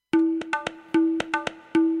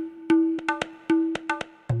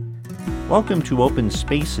Welcome to Open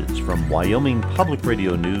Spaces from Wyoming Public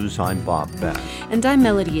Radio News. I'm Bob Beck. And I'm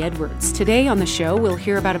Melody Edwards. Today on the show, we'll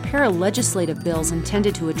hear about a pair of legislative bills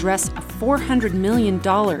intended to address a $400 million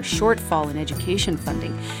shortfall in education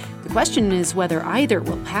funding. The question is whether either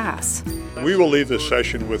will pass. We will leave this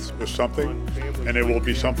session with something, and it will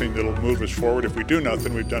be something that will move us forward. If we do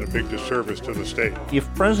nothing, we've done a big disservice to the state.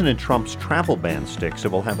 If President Trump's travel ban sticks,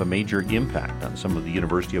 it will have a major impact on some of the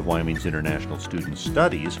University of Wyoming's international students'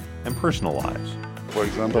 studies and personal lives. For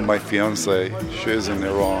example, my fiancée, she is in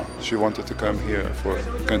Iran. She wanted to come here for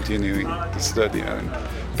continuing the study and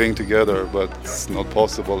being together, but it's not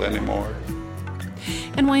possible anymore.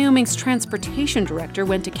 And Wyoming's transportation director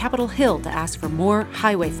went to Capitol Hill to ask for more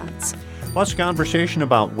highway funds. Plus, conversation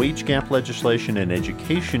about wage gap legislation and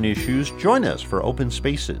education issues. Join us for Open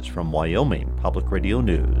Spaces from Wyoming Public Radio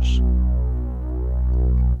News.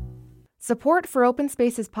 Support for Open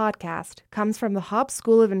Spaces podcast comes from the Hobbs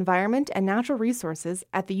School of Environment and Natural Resources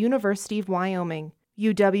at the University of Wyoming,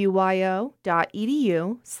 uwyo.edu/HAUB.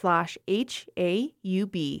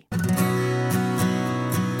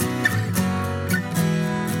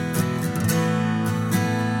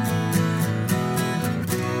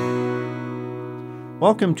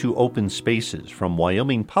 Welcome to Open Spaces from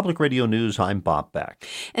Wyoming Public Radio News. I'm Bob Beck.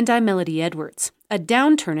 And I'm Melody Edwards. A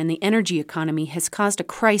downturn in the energy economy has caused a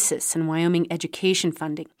crisis in Wyoming education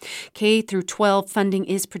funding. K-12 funding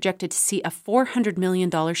is projected to see a $400 million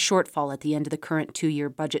shortfall at the end of the current two-year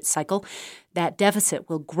budget cycle. That deficit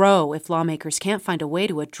will grow if lawmakers can't find a way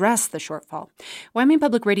to address the shortfall. Wyoming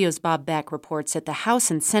Public Radio's Bob Beck reports that the House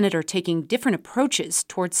and Senate are taking different approaches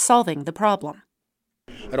towards solving the problem.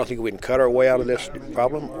 I don't think we can cut our way out of this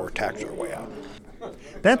problem or tax our way out.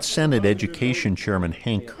 That's Senate Education Chairman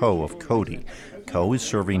Hank Coe of Cody. Coe is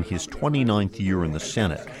serving his 29th year in the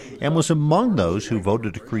Senate and was among those who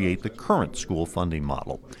voted to create the current school funding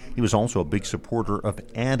model. He was also a big supporter of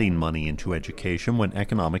adding money into education when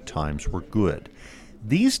economic times were good.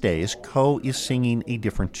 These days, Coe is singing a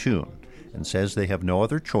different tune and says they have no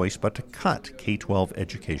other choice but to cut K-12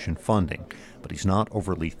 education funding. But he's not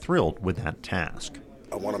overly thrilled with that task.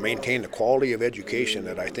 I want to maintain the quality of education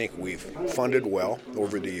that I think we've funded well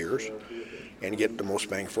over the years and get the most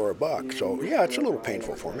bang for our buck. So, yeah, it's a little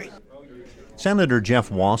painful for me. Senator Jeff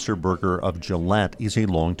Wasserberger of Gillette is a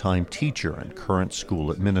longtime teacher and current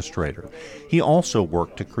school administrator. He also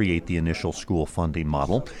worked to create the initial school funding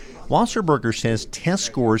model. Wasserberger says test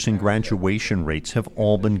scores and graduation rates have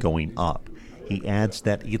all been going up. He adds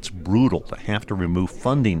that it's brutal to have to remove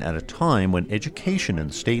funding at a time when education in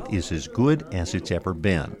the state is as good as it's ever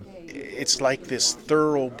been. It's like this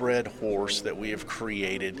thoroughbred horse that we have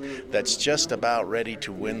created that's just about ready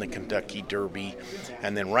to win the Kentucky Derby.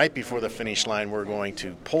 And then right before the finish line, we're going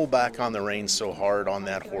to pull back on the reins so hard on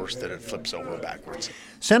that horse that it flips over backwards.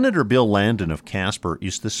 Senator Bill Landon of Casper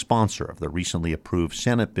is the sponsor of the recently approved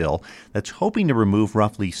Senate bill that's hoping to remove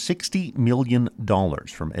roughly $60 million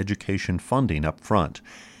from education funding up front.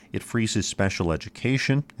 It freezes special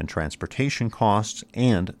education and transportation costs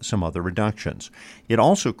and some other reductions. It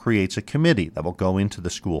also creates a committee that will go into the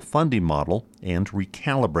school funding model and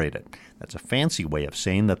recalibrate it. That's a fancy way of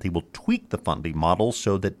saying that they will tweak the funding model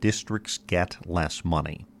so that districts get less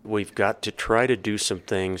money. We've got to try to do some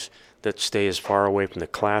things that stay as far away from the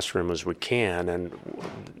classroom as we can, and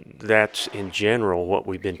that's in general what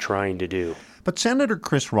we've been trying to do. But Senator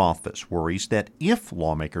Chris Rothfuss worries that if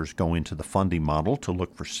lawmakers go into the funding model to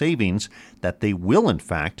look for savings, that they will, in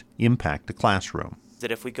fact, impact the classroom.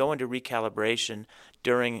 That if we go into recalibration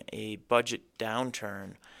during a budget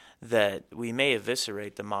downturn, that we may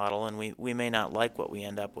eviscerate the model and we may not like what we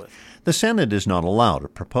end up with. The Senate is not allowed to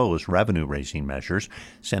propose revenue-raising measures.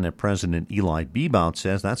 Senate President Eli Bebout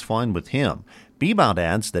says that's fine with him. Bebout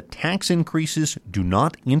adds that tax increases do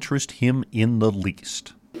not interest him in the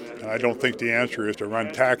least. I don't think the answer is to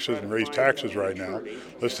run taxes and raise taxes right now.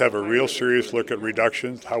 Let's have a real serious look at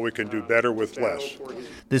reductions, how we can do better with less.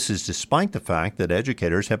 This is despite the fact that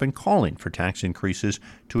educators have been calling for tax increases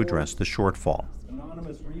to address the shortfall.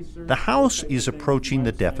 The House is approaching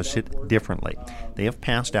the deficit differently. They have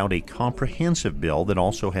passed out a comprehensive bill that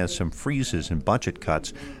also has some freezes and budget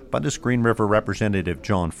cuts, but as Green River Representative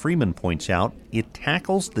John Freeman points out, it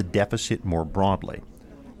tackles the deficit more broadly.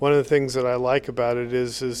 One of the things that I like about it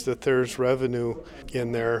is that there's revenue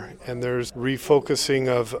in there and there's refocusing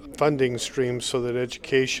of funding streams so that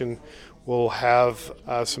education will have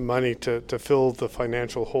some money to fill the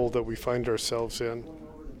financial hole that we find ourselves in.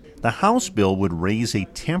 The House bill would raise a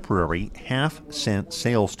temporary half-cent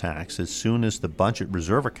sales tax as soon as the budget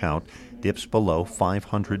reserve account dips below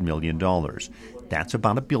 $500 million. That's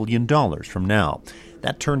about $1 billion from now.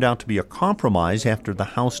 That turned out to be a compromise after the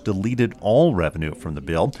House deleted all revenue from the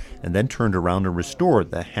bill and then turned around and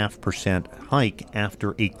restored the 0.5% hike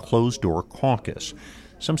after a closed-door caucus.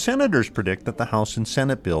 Some senators predict that the House and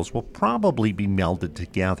Senate bills will probably be melded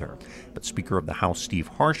together. But Speaker of the House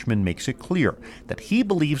Steve Harshman makes it clear that he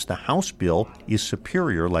believes the House bill is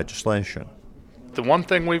superior legislation. The one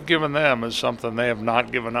thing we've given them is something they have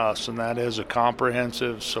not given us, and that is a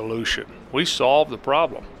comprehensive solution. We solve the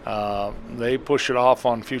problem. They push it off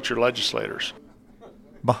on future legislators.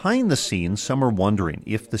 Behind the scenes, some are wondering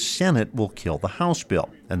if the Senate will kill the House bill,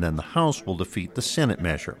 and then the House will defeat the Senate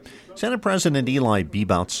measure. Senate President Eli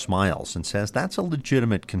Bebout smiles and says that's a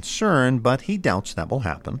legitimate concern, but he doubts that will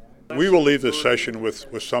happen. We will leave this session with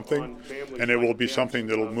something, and it will be something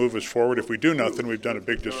that will move us forward. If we do nothing, we've done a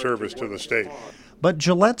big disservice to the state. But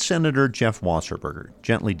Gillette Senator Jeff Wasserberger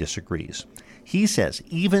gently disagrees. He says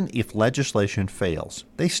even if legislation fails,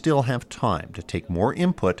 they still have time to take more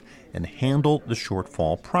input and handle the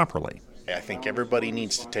shortfall properly. I think everybody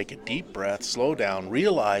needs to take a deep breath, slow down,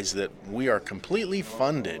 realize that we are completely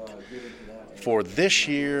funded for this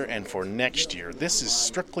year and for next year. This is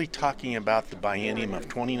strictly talking about the biennium of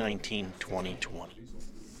 2019-2020.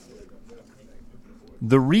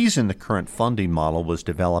 The reason the current funding model was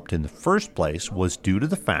developed in the first place was due to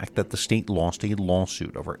the fact that the state lost a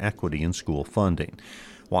lawsuit over equity in school funding.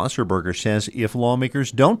 Wasserberger says if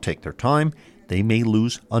lawmakers don't take their time, they may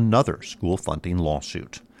lose another school funding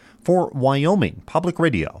lawsuit. For Wyoming Public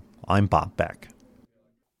Radio, I'm Bob Beck.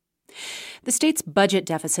 The state's budget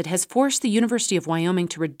deficit has forced the University of Wyoming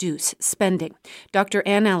to reduce spending. Dr.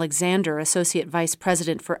 Ann Alexander, Associate Vice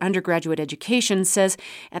President for Undergraduate Education, says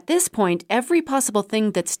at this point, every possible thing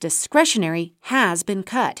that's discretionary has been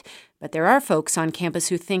cut. But there are folks on campus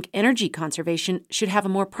who think energy conservation should have a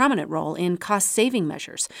more prominent role in cost-saving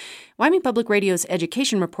measures. Wyoming Public Radio's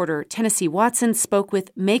education reporter Tennessee Watson spoke with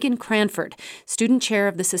Megan Cranford, student chair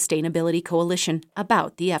of the Sustainability Coalition,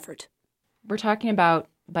 about the effort. We're talking about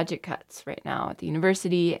budget cuts right now at the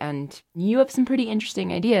university, and you have some pretty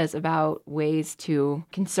interesting ideas about ways to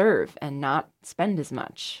conserve and not spend as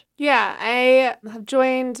much. Yeah, I have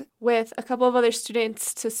joined with a couple of other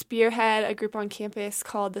students to spearhead a group on campus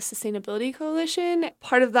called the Sustainability Coalition.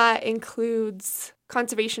 Part of that includes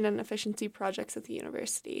conservation and efficiency projects at the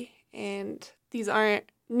university, and these aren't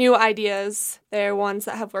new ideas. They're ones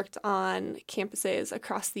that have worked on campuses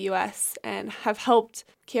across the U.S. and have helped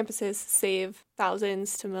campuses save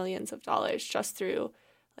thousands to millions of dollars just through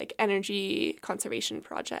energy conservation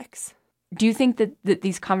projects. Do you think that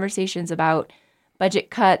these conversations about budget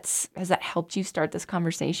cuts, has that helped you start this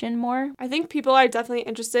conversation more? I think people are definitely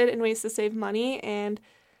interested in ways to save money, and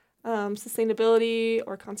sustainability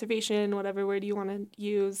or conservation, whatever word you want to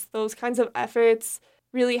use, those kinds of efforts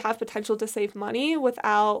really have potential to save money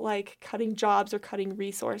without cutting jobs or cutting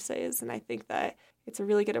resources. And I think that it's a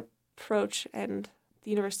really good approach, and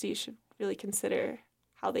the university should really consider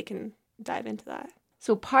how they can dive into that.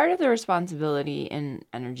 So part of the responsibility in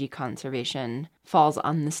energy conservation falls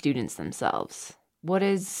on the students themselves. What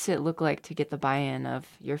does it look like to get the buy-in of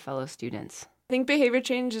your fellow students? I think behavior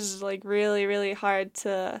change is really, really hard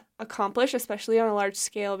to accomplish, especially on a large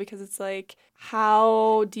scale, because it's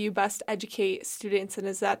how do you best educate students? And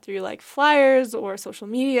is that through flyers or social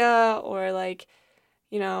media or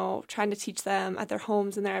trying to teach them at their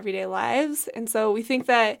homes in their everyday lives? And so we think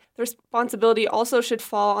that the responsibility also should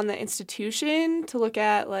fall on the institution to look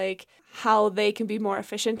at how they can be more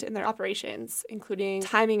efficient in their operations, including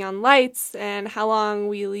timing on lights and how long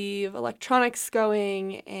we leave electronics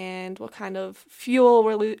going and what kind of fuel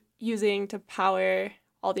we're using to power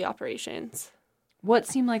all the operations. What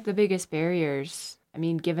seem like the biggest barriers? I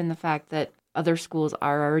mean, given the fact that other schools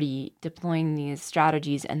are already deploying these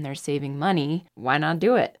strategies and they're saving money, why not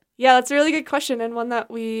do it? Yeah, that's a really good question, and one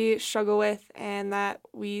that we struggle with and that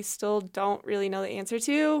we still don't really know the answer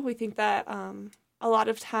to. We think that a lot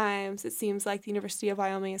of times it seems like the University of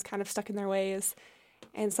Wyoming is kind of stuck in their ways,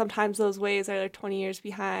 and sometimes those ways are 20 years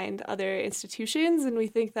behind other institutions. And we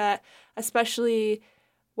think that especially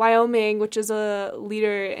Wyoming, which is a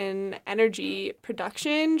leader in energy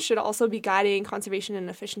production, should also be guiding conservation and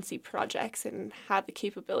efficiency projects and have the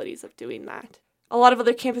capabilities of doing that. A lot of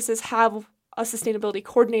other campuses have a sustainability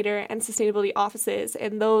coordinator and sustainability offices,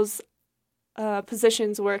 and those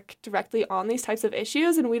positions work directly on these types of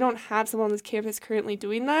issues, and we don't have someone on this campus currently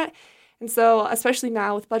doing that. And so, especially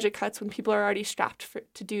now with budget cuts, when people are already strapped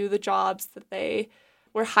to do the jobs that they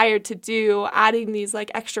were hired to do, adding these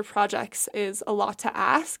extra projects is a lot to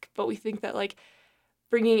ask. But we think that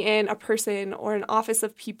bringing in a person or an office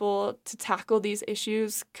of people to tackle these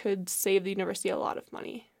issues could save the university a lot of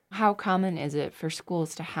money. How common is it for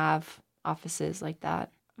schools to have offices like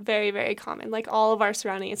that? Very, very common. Like all of our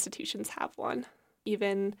surrounding institutions have one.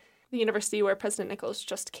 Even the university where President Nichols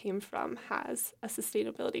just came from has a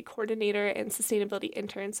sustainability coordinator and sustainability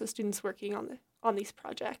interns, so students working on these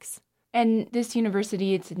projects. And this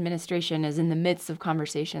university, its administration, is in the midst of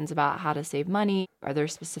conversations about how to save money. Are there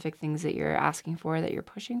specific things that you're asking for, that you're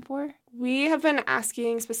pushing for? We have been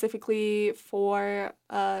asking specifically for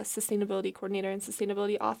a sustainability coordinator and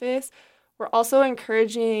sustainability office. We're also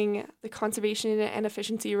encouraging the Conservation and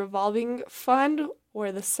Efficiency Revolving Fund,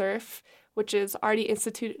 or the SURF, which is already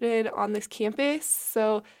instituted on this campus.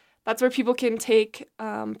 So that's where people can take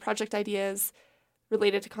project ideas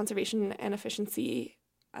related to conservation and efficiency,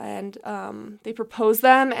 and they propose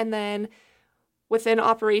them, and then within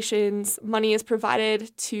operations, money is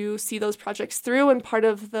provided to see those projects through, and part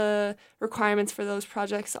of the requirements for those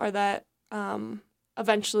projects are that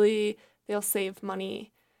eventually they'll save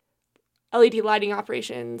money. LED lighting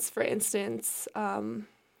operations, for instance,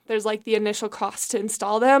 there's like the initial cost to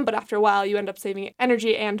install them, but after a while you end up saving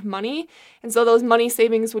energy and money. And so those money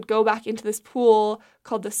savings would go back into this pool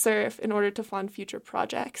called the SURF in order to fund future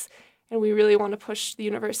projects. And we really want to push the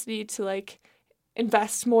university to like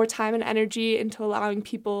invest more time and energy into allowing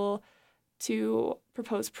people to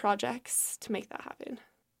propose projects to make that happen.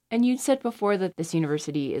 And you said before that this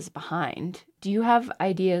university is behind. Do you have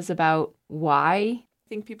ideas about why? I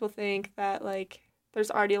think people think that like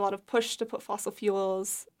there's already a lot of push to put fossil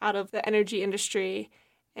fuels out of the energy industry.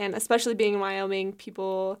 And especially being in Wyoming,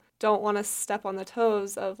 people don't want to step on the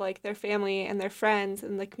toes of like their family and their friends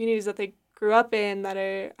and the communities that they grew up in that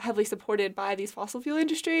are heavily supported by these fossil fuel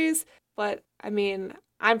industries. But I mean,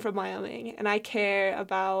 I'm from Wyoming and I care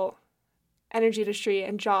about energy industry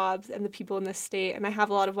and jobs and the people in this state, and I have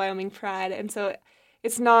a lot of Wyoming pride. And so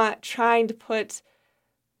it's not trying to put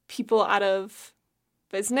people out of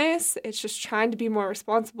business, it's just trying to be more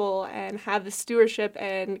responsible and have the stewardship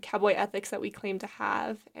and cowboy ethics that we claim to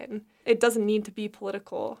have. And it doesn't need to be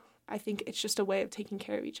political. I think it's just a way of taking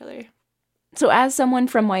care of each other. So as someone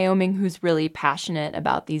from Wyoming who's really passionate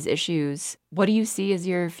about these issues, what do you see as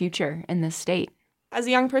your future in this state? As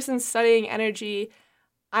a young person studying energy,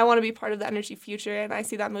 I want to be part of the energy future, and I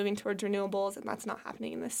see that moving towards renewables, and that's not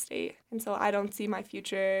happening in this state. And so I don't see my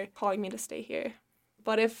future calling me to stay here.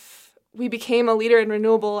 But if we became a leader in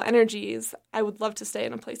renewable energies, I would love to stay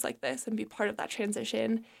in a place like this and be part of that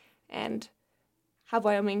transition and have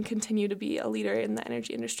Wyoming continue to be a leader in the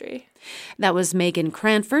energy industry. That was Megan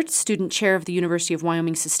Cranford, student chair of the University of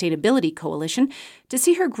Wyoming Sustainability Coalition. To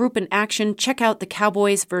see her group in action, check out the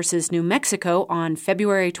Cowboys versus New Mexico on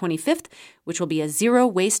February 25th, which will be a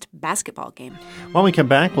zero-waste basketball game. When we come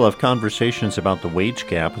back, we'll have conversations about the wage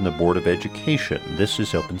gap and the Board of Education. This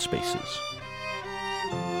is Open Spaces.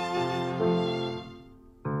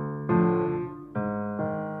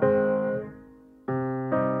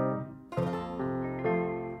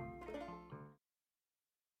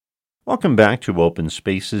 Welcome back to Open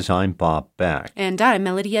Spaces. I'm Bob Beck. And I'm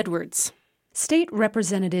Melody Edwards. State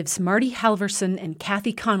Representatives Marty Halverson and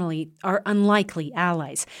Kathy Connolly are unlikely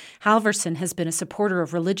allies. Halverson has been a supporter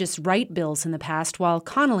of religious right bills in the past, while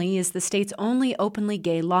Connolly is the state's only openly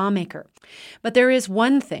gay lawmaker. But there is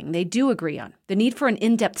one thing they do agree on: the need for an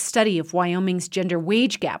in-depth study of Wyoming's gender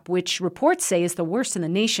wage gap, which reports say is the worst in the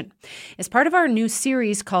nation. As part of our new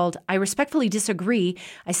series called I Respectfully Disagree,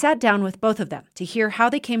 I sat down with both of them to hear how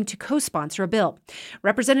they came to co-sponsor a bill.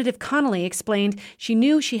 Representative Connolly explained she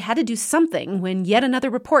knew she had to do something when yet another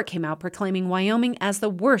report came out proclaiming Wyoming as the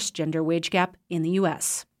worst gender wage gap in the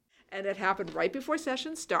U.S. And it happened right before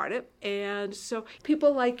session started. And so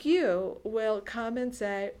people like you will come and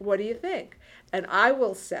say, what do you think? And I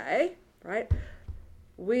will say, right,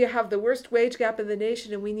 we have the worst wage gap in the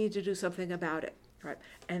nation and we need to do something about it. Right.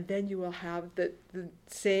 And then you will have the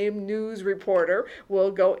same news reporter will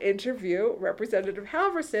go interview Representative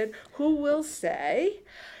Halverson, who will say,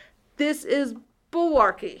 this is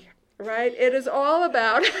bulwarky. Right? It is all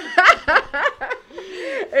about,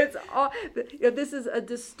 this is a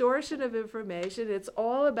distortion of information. It's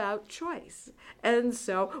all about choice. And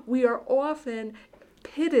so we are often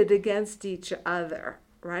pitted against each other,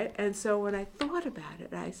 right? And so when I thought about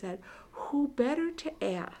it, I said, who better to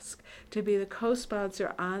ask to be the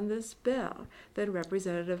co-sponsor on this bill than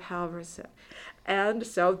Representative Halverson? And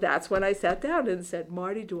so that's when I sat down and said,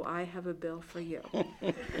 Marty, do I have a bill for you?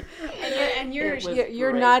 And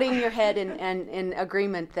you're nodding your head in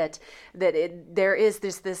agreement that there is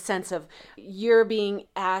this sense of you're being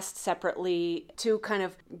asked separately to kind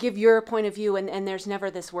of give your point of view, and there's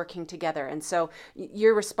never this working together. And so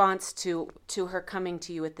your response to her coming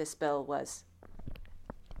to you with this bill was?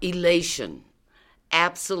 Elation.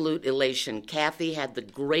 absolute elation. Kathy had the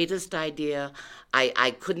greatest idea.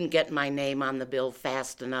 I couldn't get my name on the bill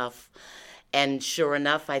fast enough. And sure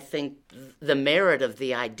enough, I think the merit of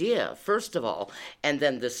the idea, first of all, and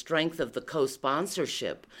then the strength of the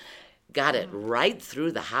co-sponsorship got it right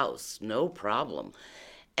through the House, no problem.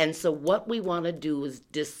 And so what we want to do is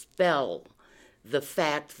dispel the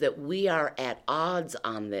fact that we are at odds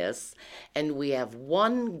on this, and we have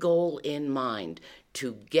one goal in mind,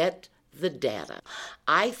 to get the data.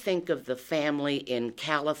 I think of the family in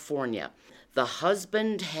California. The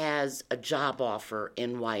husband has a job offer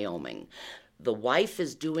in Wyoming. The wife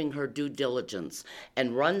is doing her due diligence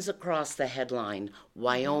and runs across the headline,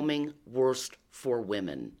 "Wyoming worst for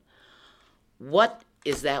women." What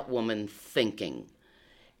is that woman thinking?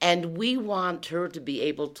 And we want her to be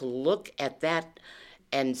able to look at that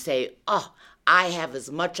and say, oh, I have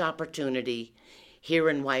as much opportunity here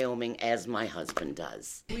in Wyoming as my husband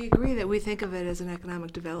does. We agree that we think of it as an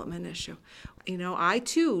economic development issue. You know, I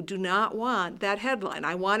too do not want that headline.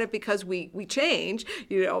 I want it because we change.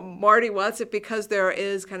 You know, Marty wants it because there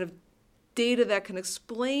is kind of data that can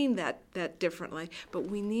explain that differently. But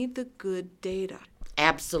we need the good data.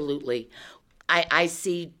 Absolutely. I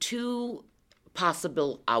see two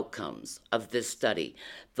possible outcomes of this study.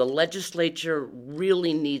 The legislature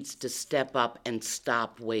really needs to step up and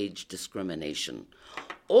stop wage discrimination.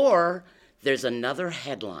 Or there's another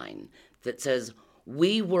headline that says,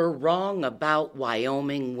 "We were wrong about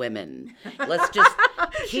Wyoming women." Let's just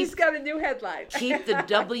She's got a new headline. Keep the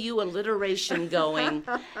W alliteration going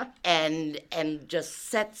and just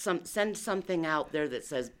send something out there that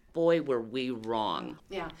says, boy, were we wrong.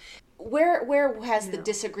 Yeah. Where has the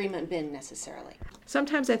disagreement been necessarily?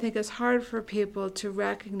 Sometimes I think it's hard for people to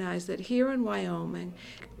recognize that here in Wyoming,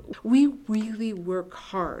 we really work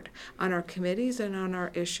hard on our committees and on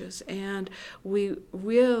our issues, and we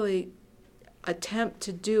really attempt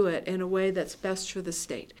to do it in a way that's best for the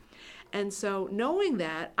state. And so knowing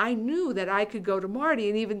that, I knew that I could go to Marty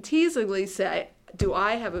and even teasingly say, do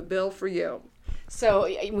I have a bill for you? So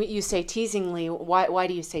you say teasingly. Why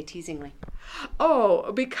do you say teasingly?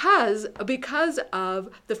 Oh, because of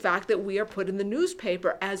the fact that we are put in the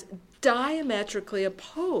newspaper as diametrically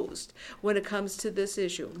opposed when it comes to this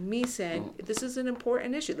issue. Me saying this is an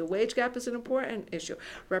important issue. The wage gap is an important issue.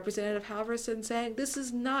 Representative Halverson saying this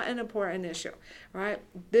is not an important issue, right?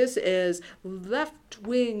 This is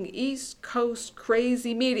left-wing, East Coast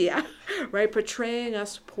crazy media, right, portraying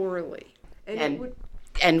us poorly.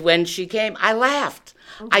 And when she came, I laughed.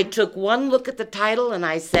 I took one look at the title and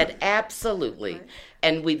I said, absolutely. Right.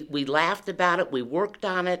 And we laughed about it. We worked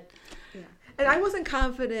on it. Yeah. And I wasn't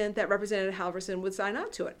confident that Representative Halverson would sign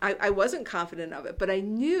on to it. I wasn't confident of it, but I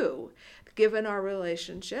knew, given our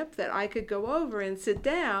relationship, that I could go over and sit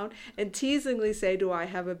down and teasingly say, do I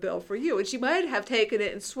have a bill for you? And she might have taken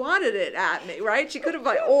it and swatted it at me, right? She could have,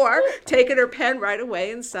 or taken her pen right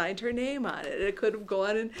away and signed her name on it. It could have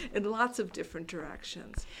gone in lots of different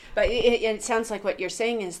directions. But it sounds like what you're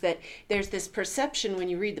saying is that there's this perception when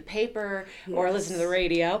you read the paper or listen to the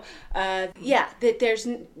radio, that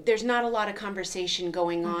there's not a lot of conversation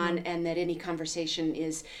going on, and that any conversation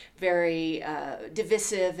is very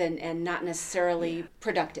divisive and not necessarily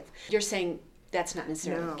productive. You're saying that's not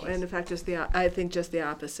necessarily the case. No, and in fact, I think just the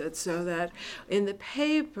opposite. So that in the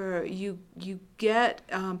paper, you get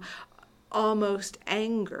almost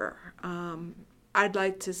anger. I'd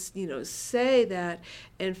like to say that,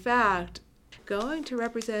 in fact, going to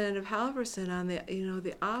Representative Halverson on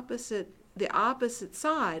the opposite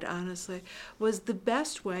side, honestly, was the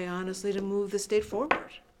best way, honestly, to move the state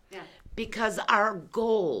forward. Yeah. Because our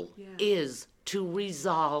goal is to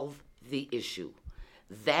resolve the issue.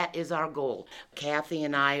 That is our goal. Kathy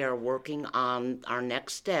and I are working on our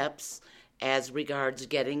next steps as regards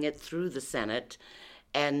getting it through the Senate,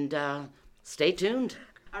 and stay tuned.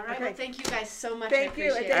 All right. Okay. Well, thank you guys so much. Thank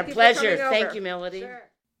you. Our pleasure. Thank you, Melody. Sure.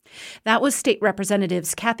 That was State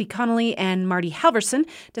Representatives Kathy Connolly and Marty Halverson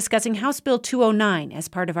discussing House Bill 209 as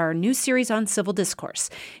part of our new series on civil discourse.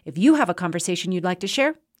 If you have a conversation you'd like to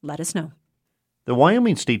share, let us know. The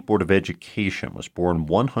Wyoming State Board of Education was born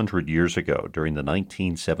 100 years ago during the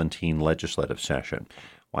 1917 legislative session.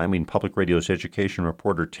 Wyoming Public Radio's education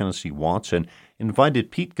reporter Tennessee Watson invited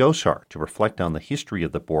Pete Gosar to reflect on the history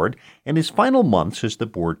of the board and his final months as the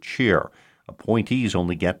board chair. Appointees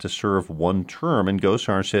only get to serve one term, and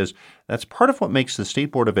Gosar says that's part of what makes the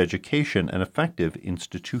State Board of Education an effective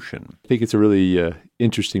institution. I think it's a really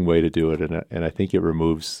interesting way to do it, and I think it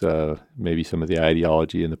removes maybe some of the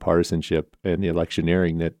ideology and the partisanship and the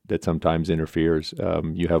electioneering that sometimes interferes.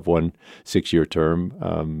 You have one 6-year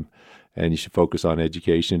term, and you should focus on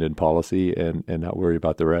education and policy and not worry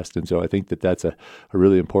about the rest. And so I think that that's a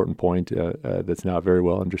really important point that's not very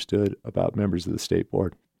well understood about members of the state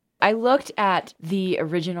board. I looked at the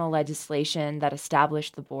original legislation that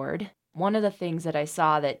established the board. One of the things that I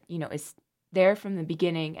saw that, is there from the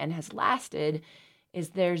beginning and has lasted is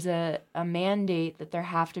there's a mandate that there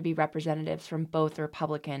have to be representatives from both the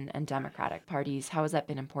Republican and Democratic parties. How has that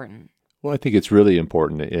been important? Well, I think it's really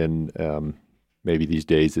important in maybe these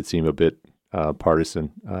days that seem a bit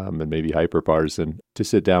partisan and maybe hyper-partisan, to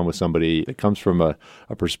sit down with somebody that comes from a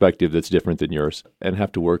perspective that's different than yours and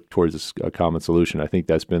have to work towards a common solution. I think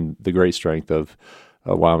that's been the great strength of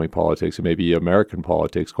Wyoming politics, and maybe American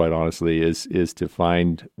politics, quite honestly, is to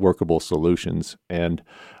find workable solutions. And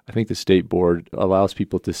I think the state board allows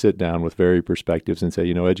people to sit down with varied perspectives and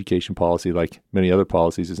say, education policy, like many other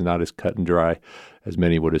policies, is not as cut and dry as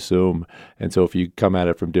many would assume. And so if you come at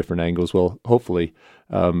it from different angles, well, hopefully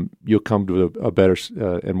you'll come to a better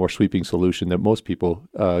and more sweeping solution that most people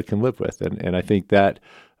can live with. And I think that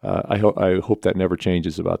I hope that never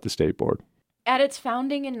changes about the state board. At its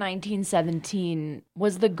founding in 1917,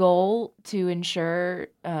 was the goal to ensure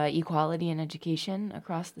equality in education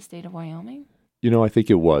across the state of Wyoming? I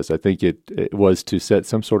think it was. I think it was to set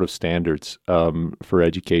some sort of standards for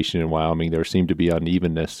education in Wyoming. There seemed to be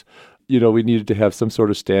unevenness. We needed to have some sort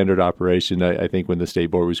of standard operation. I think when the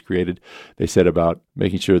state board was created, they set about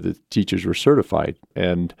making sure that teachers were certified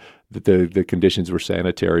and that the conditions were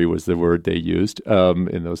sanitary was the word they used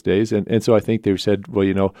in those days. And so I think they said,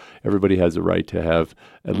 well, everybody has the right to have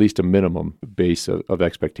at least a minimum base of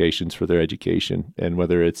expectations for their education. And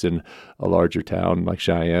whether it's in a larger town like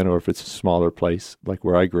Cheyenne or if it's a smaller place like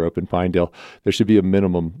where I grew up in Pinedale, there should be a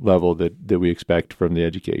minimum level that we expect from the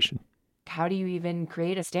education. How do you even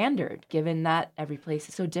create a standard, given that every place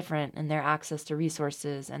is so different in their access to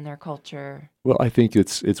resources and their culture? Well, I think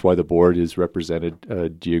it's why the board is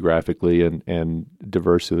represented geographically and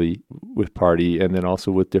diversity with party, and then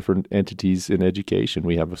also with different entities in education.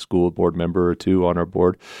 We have a school board member or two on our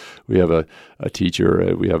board. We have a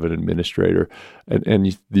teacher. We have an administrator. And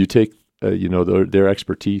you take their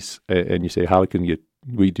expertise and you say, how can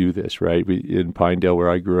we do this, right? In Pinedale, where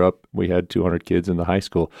I grew up, we had 200 kids in the high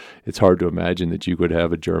school. It's hard to imagine that you could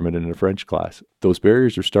have a German and a French class. Those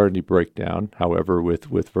barriers are starting to break down, however,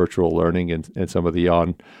 with virtual learning and some of the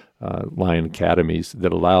online academies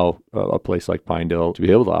that allow a place like Pinedale to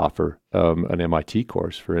be able to offer an MIT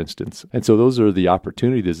course, for instance. And so those are the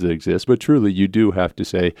opportunities that exist. But truly, you do have to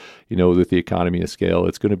say, with the economy of scale,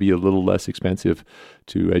 it's going to be a little less expensive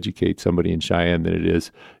to educate somebody in Cheyenne than it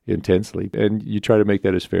is intensely. And you try to make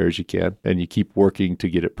that as fair as you can, and you keep working to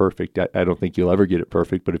get it perfect. I don't think you'll ever get it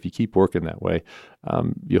perfect, but if you keep working that way,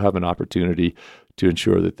 you'll have an opportunity to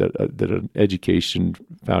ensure that an education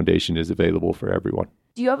foundation is available for everyone.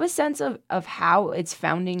 Do you have a sense of how its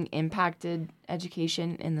founding impacted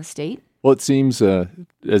education in the state? Well, it seems,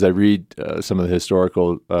 as I read some of the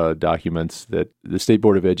historical documents, that the State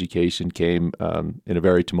Board of Education came in a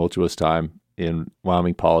very tumultuous time in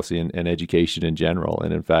Wyoming policy and education in general.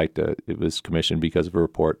 And in fact, it was commissioned because of a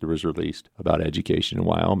report that was released about education in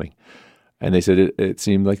Wyoming. And they said it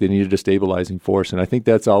seemed like they needed a stabilizing force. And I think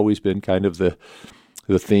that's always been kind of the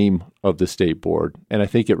theme of the state board. And I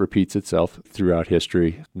think it repeats itself throughout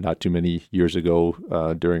history. Not too many years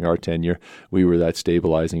ago, during our tenure, we were that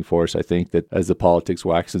stabilizing force. I think that as the politics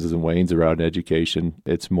waxes and wanes around education,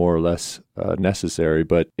 it's more or less necessary.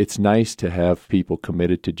 But it's nice to have people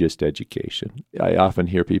committed to just education. I often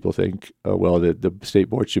hear people think, the state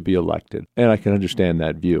board should be elected. And I can understand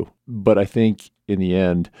that view. But I think in the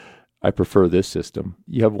end, I prefer this system.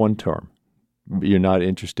 You have one term. You're not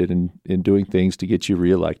interested in doing things to get you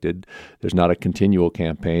reelected. There's not a continual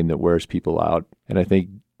campaign that wears people out. And I think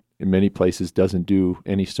in many places doesn't do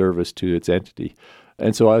any service to its entity.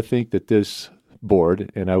 And so I think that this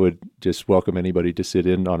board, and I would just welcome anybody to sit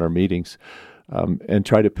in on our meetings and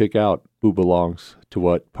try to pick out who belongs to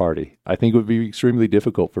what party. I think it would be extremely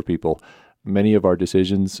difficult for people. Many of our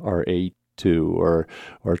decisions are 8-2 or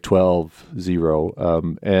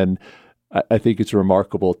 12-0. And I think it's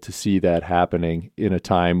remarkable to see that happening in a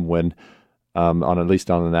time when, at least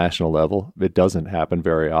on the national level, it doesn't happen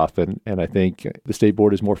very often. And I think the state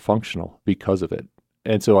board is more functional because of it.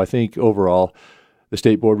 And so I think overall, the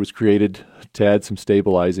state board was created to add some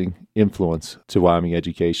stabilizing influence to Wyoming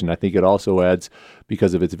education. I think it also adds,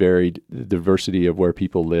 because of its varied diversity of where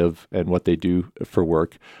people live and what they do for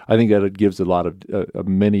work, I think that it gives a lot of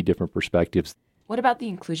many different perspectives. What about the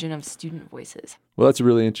inclusion of student voices? Well, that's a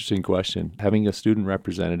really interesting question. Having a student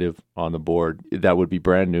representative on the board, that would be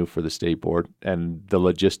brand new for the state board, and the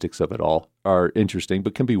logistics of it all are interesting,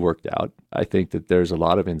 but can be worked out. I think that there's a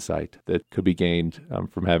lot of insight that could be gained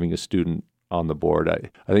from having a student on the board.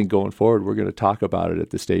 I think going forward, we're going to talk about it at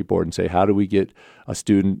the state board and say, how do we get a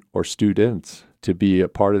student or students to be a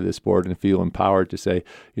part of this board and feel empowered to say,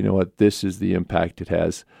 you know what, this is the impact it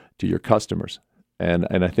has to your customers. And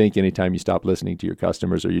I think anytime you stop listening to your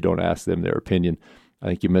customers or you don't ask them their opinion, I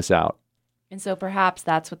think you miss out. And so perhaps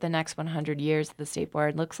that's what the next 100 years of the state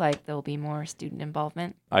board looks like. There'll be more student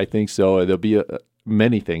involvement. I think so. There'll be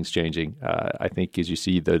many things changing. I think as you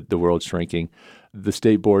see the world shrinking, the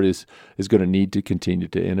state board is going to need to continue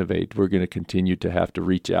to innovate. We're going to continue to have to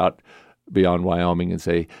reach out beyond Wyoming and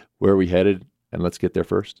say, where are we headed? And let's get there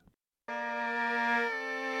first.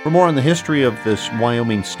 For more on the history of this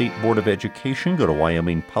Wyoming State Board of Education, go to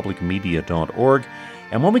wyomingpublicmedia.org.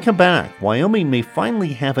 And when we come back, Wyoming may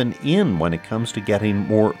finally have an in when it comes to getting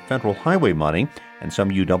more federal highway money, and some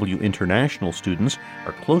UW International students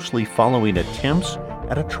are closely following attempts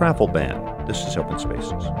at a travel ban. This is Open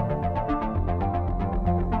Spaces.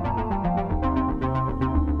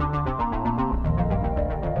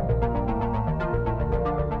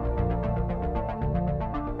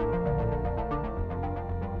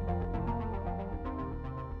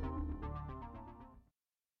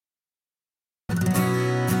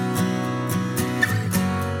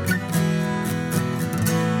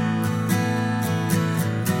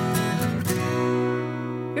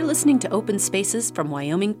 Listening to Open Spaces from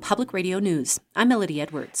Wyoming Public Radio News. I'm Melody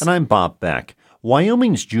Edwards. And I'm Bob Beck.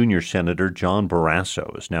 Wyoming's junior Senator John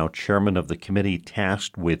Barrasso is now chairman of the committee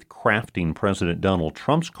tasked with crafting President Donald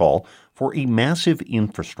Trump's call for a massive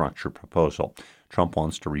infrastructure proposal. Trump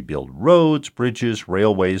wants to rebuild roads, bridges,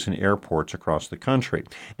 railways, and airports across the country.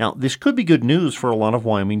 Now, this could be good news for a lot of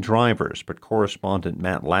Wyoming drivers, but correspondent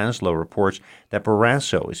Matt Laszlo reports that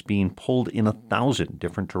Barrasso is being pulled in 1,000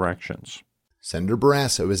 different directions. Senator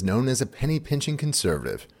Barrasso is known as a penny-pinching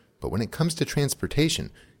conservative, but when it comes to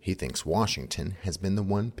transportation, he thinks Washington has been the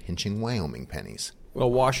one pinching Wyoming pennies.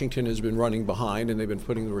 Well, Washington has been running behind, and they've been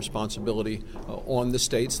putting the responsibility on the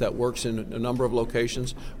states. That works in a number of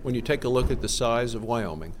locations. When you take a look at the size of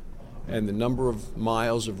Wyoming and the number of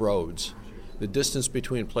miles of roads, the distance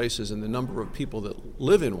between places, and the number of people that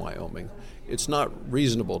live in Wyoming, it's not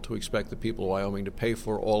reasonable to expect the people of Wyoming to pay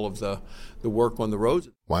for all of the work on the roads.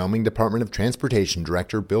 Wyoming Department of Transportation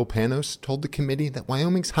Director Bill Panos told the committee that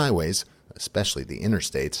Wyoming's highways, especially the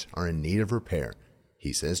interstates, are in need of repair.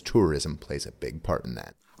 He says tourism plays a big part in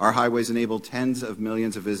that. Our highways enable tens of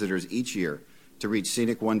millions of visitors each year to reach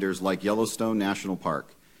scenic wonders like Yellowstone National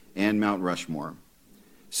Park and Mount Rushmore.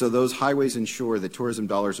 So those highways ensure that tourism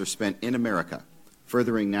dollars are spent in America,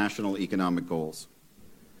 furthering national economic goals.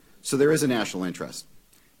 So there is a national interest,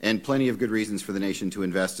 and plenty of good reasons for the nation to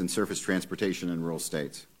invest in surface transportation in rural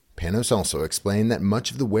states. Panos also explained that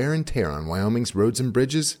much of the wear and tear on Wyoming's roads and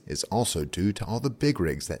bridges is also due to all the big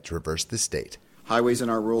rigs that traverse the state. Highways in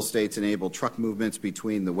our rural states enable truck movements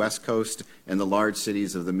between the West Coast and the large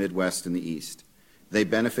cities of the Midwest and the East. They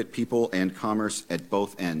benefit people and commerce at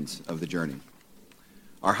both ends of the journey.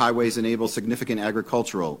 Our highways enable significant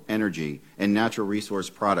agricultural, energy, and natural resource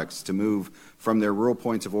products to move from their rural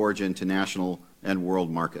points of origin to national and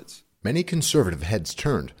world markets. Many conservative heads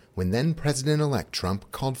turned when then-President-elect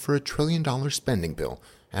Trump called for $1 trillion spending bill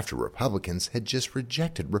after Republicans had just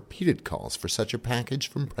rejected repeated calls for such a package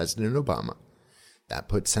from President Obama. That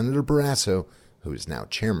put Senator Barrasso, who is now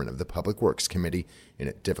chairman of the Public Works Committee, in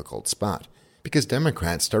a difficult spot, because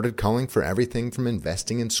Democrats started calling for everything from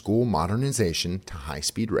investing in school modernization to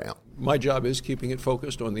high-speed rail. My job is keeping it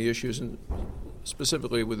focused on the issues, and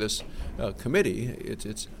specifically with this committee,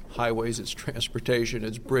 it's highways, it's transportation,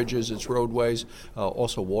 it's bridges, it's roadways,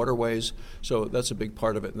 also waterways. So that's a big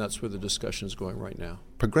part of it, and that's where the discussion is going right now.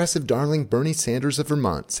 Progressive darling Bernie Sanders of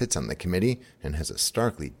Vermont sits on the committee and has a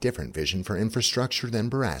starkly different vision for infrastructure than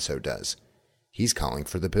Barrasso does. He's calling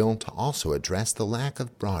for the bill to also address the lack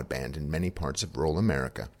of broadband in many parts of rural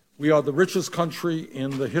America. We are the richest country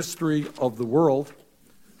in the history of the world.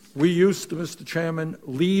 We used to, Mr. Chairman,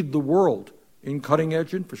 lead the world in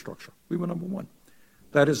cutting-edge infrastructure. We were number one.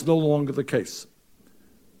 That is no longer the case.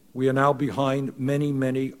 We are now behind many,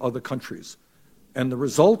 many other countries. And the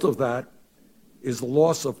result of that is the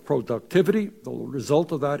loss of productivity. The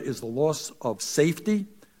result of that is the loss of safety.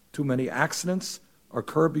 Too many accidents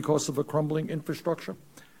occur because of a crumbling infrastructure.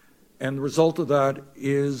 And the result of that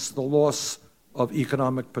is the loss of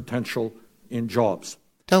economic potential in jobs.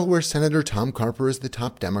 Delaware Senator Tom Carper is the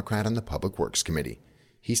top Democrat on the Public Works Committee.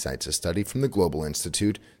 He cites a study from the Global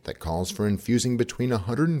Institute that calls for infusing between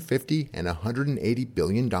 $150 and $180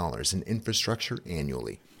 billion in infrastructure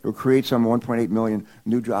annually. It will create some 1.8 million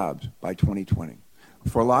new jobs by 2020.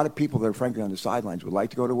 For a lot of people that are frankly on the sidelines would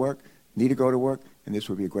like to go to work, need to go to work, and this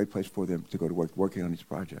would be a great place for them to go to work working on these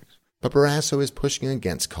projects. But Barrasso is pushing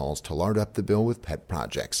against calls to lard up the bill with pet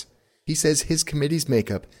projects. He says his committee's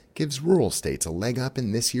makeup gives rural states a leg up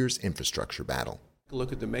in this year's infrastructure battle.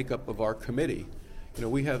 Look at the makeup of our committee.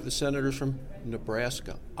 We have the senators from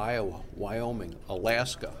Nebraska, Iowa, Wyoming,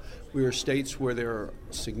 Alaska. We are states where there are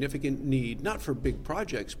significant need, not for big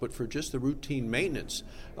projects, but for just the routine maintenance,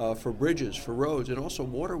 for bridges, for roads, and also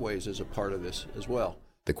waterways as a part of this as well.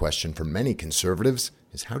 The question for many conservatives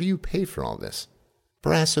is, how do you pay for all this?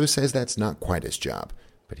 Barrasso says that's not quite his job,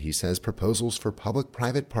 but he says proposals for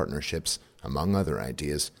public-private partnerships, among other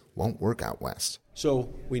ideas, won't work out west.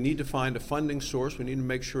 So we need to find a funding source. We need to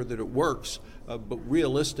make sure that it works. But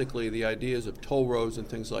realistically, the ideas of toll roads and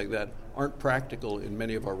things like that aren't practical in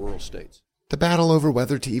many of our rural states. The battle over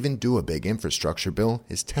whether to even do a big infrastructure bill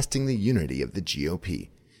is testing the unity of the GOP,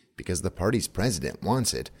 because the party's president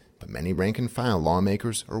wants it, but many rank-and-file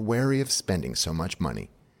lawmakers are wary of spending so much money.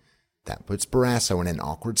 That puts Barrasso in an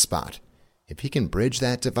awkward spot. If he can bridge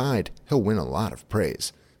that divide, he'll win a lot of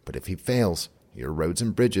praise. But if he fails, your roads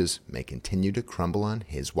and bridges may continue to crumble on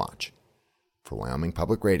his watch. For Wyoming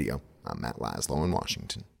Public Radio, I'm Matt Laszlo in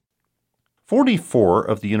Washington. 44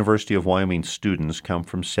 of the University of Wyoming students come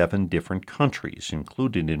from 7 different countries,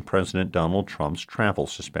 included in President Donald Trump's travel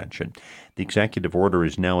suspension. The executive order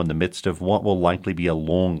is now in the midst of what will likely be a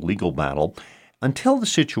long legal battle. Until the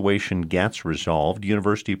situation gets resolved,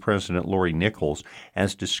 University President Lori Nichols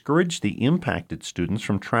has discouraged the impacted students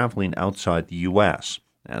from traveling outside the U.S.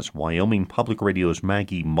 As Wyoming Public Radio's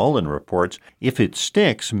Maggie Mullen reports, if it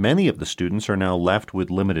sticks, many of the students are now left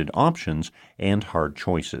with limited options and hard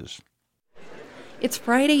choices. It's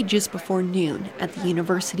Friday just before noon at the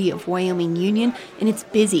University of Wyoming Union, and it's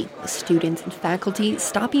busy with students and faculty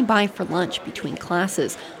stopping by for lunch between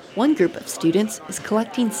classes. One group of students is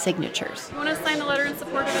collecting signatures. You want to sign a letter in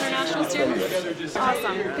support of international students?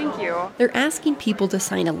 Awesome, thank you. They're asking people to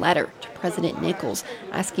sign a letter to President Nichols,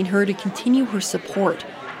 asking her to continue her support.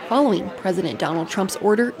 Following President Donald Trump's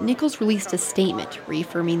order, Nichols released a statement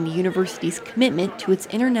reaffirming the university's commitment to its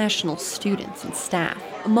international students and staff.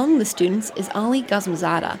 Among the students is Ali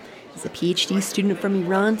Ghazmzada. He's a PhD student from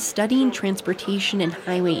Iran studying transportation and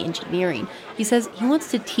highway engineering. He says he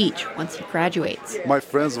wants to teach once he graduates. My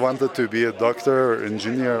friends wanted to be a doctor or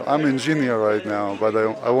engineer. I'm an engineer right now, but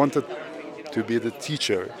I wanted to be the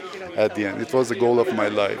teacher at the end. It was the goal of my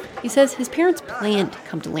life. He says his parents planned to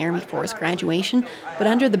come to Laramie for his graduation, but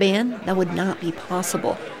under the ban, that would not be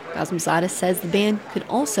possible. Ghazmzada says the ban could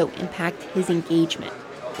also impact his engagement.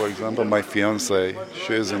 For example, my fiancée,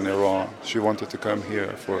 she is in Iran. She wanted to come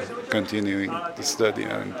here for continuing the study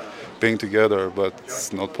and being together, but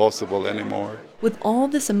it's not possible anymore. With all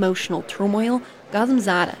this emotional turmoil,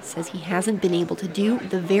 Ghazmzada says he hasn't been able to do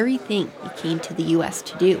the very thing he came to the U.S.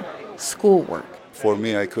 to do, schoolwork. For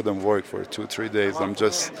me, I couldn't work for 2-3 days. I'm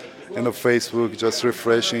just in the Facebook, just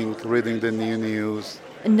refreshing, reading the new news.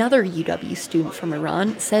 Another UW student from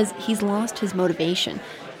Iran says he's lost his motivation.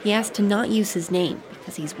 He asked to not use his name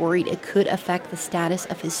because he's worried it could affect the status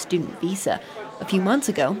of his student visa. A few months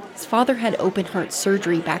ago, his father had open-heart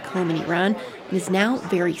surgery back home in Iran and is now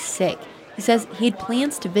very sick. He says he had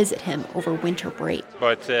plans to visit him over winter break.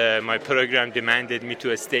 But my program demanded me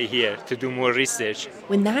to stay here to do more research.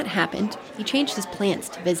 When that happened, he changed his plans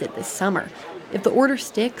to visit this summer. If the order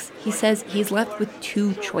sticks, he says he's left with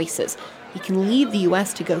 2 choices. He can leave the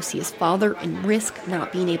U.S. to go see his father and risk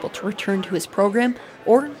not being able to return to his program,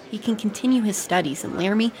 or he can continue his studies in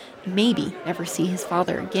Laramie and maybe never see his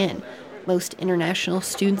father again. Most international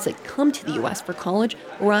students that come to the U.S. for college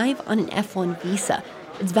arrive on an F1 visa.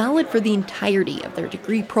 It's valid for the entirety of their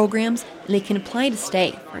degree programs, and they can apply to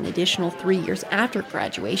stay for an additional 3 years after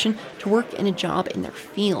graduation to work in a job in their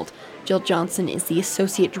field. Jill Johnson is the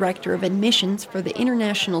Associate Director of Admissions for the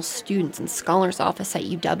International Students and Scholars Office at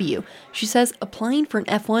UW. She says applying for an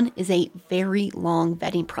F1 is a very long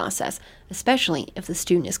vetting process, especially if the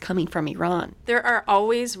student is coming from Iran. There are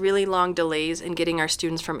always really long delays in getting our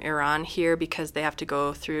students from Iran here because they have to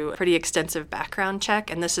go through a pretty extensive background check,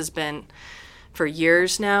 and this has been for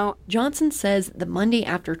years now. Johnson says the Monday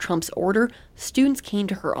after Trump's order, students came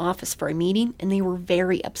to her office for a meeting and they were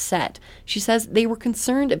very upset. She says they were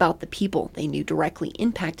concerned about the people they knew directly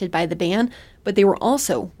impacted by the ban, but they were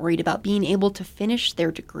also worried about being able to finish their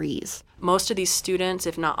degrees. Most of these students,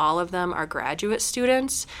 if not all of them, are graduate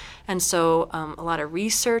students, and so a lot of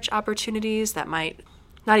research opportunities that might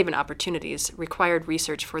not even opportunities, required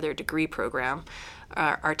research for their degree program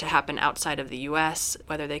are to happen outside of the U.S.,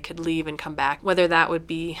 whether they could leave and come back. Whether that would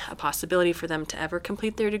be a possibility for them to ever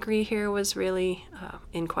complete their degree here was really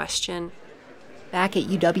in question. Back at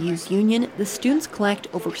UW's Union, the students collect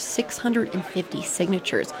over 650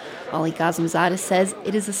 signatures. Ali Ghazamzadeh says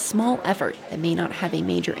it is a small effort that may not have a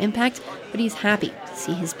major impact, but he's happy to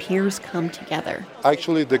see his peers come together.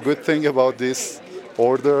 Actually, the good thing about this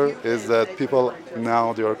order is that people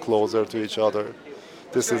now they are closer to each other.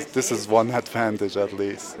 This is one advantage at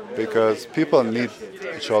least, because people need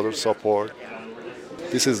each other's support.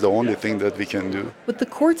 This is the only thing that we can do. With the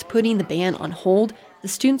courts putting the ban on hold, the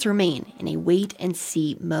students remain in a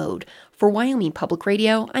wait-and-see mode. For Wyoming Public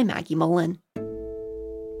Radio, I'm Maggie Mullen.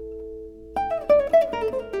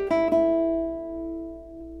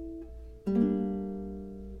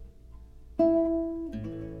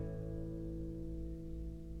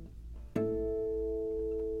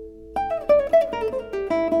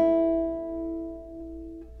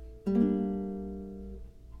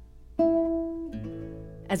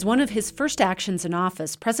 As one of his first actions in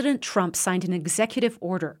office, President Trump signed an executive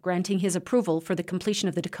order granting his approval for the completion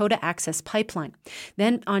of the Dakota Access Pipeline.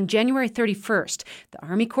 Then, on January 31st, the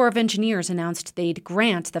Army Corps of Engineers announced they'd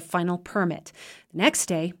grant the final permit. The next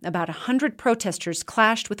day, about 100 protesters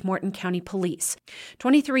clashed with Morton County Police.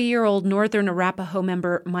 23-year-old Northern Arapaho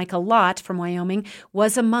member Micah Lott from Wyoming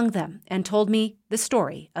was among them and told me the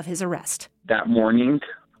story of his arrest. That morning,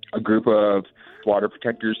 a group of water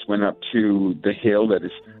protectors went up to the hill that is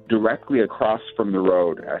directly across from the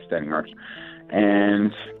road at Standing Arch.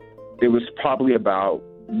 And it was probably about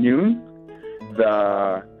noon.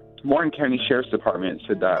 The Morton County Sheriff's Department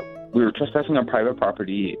said that we were trespassing on private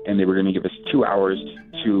property and they were going to give us 2 hours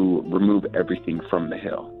to remove everything from the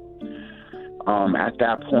hill. At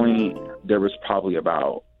that point, there was probably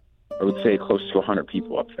about, I would say, close to 100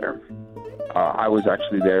 people up there. I was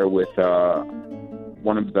actually there with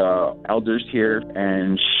one of the elders here,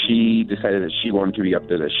 and she decided that she wanted to be up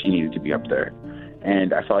there, that she needed to be up there.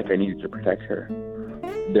 And I felt like I needed to protect her.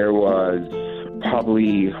 There was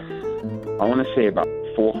probably, I want to say about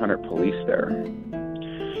 400 police there.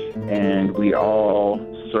 And we all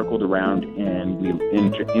circled around and we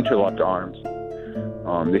interlocked arms.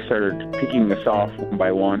 They started picking us off one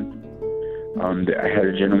by one. I had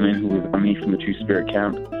a gentleman who was on me from the Two-Spirit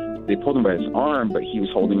camp. They pulled him by his arm, but he was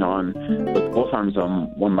holding on with both arms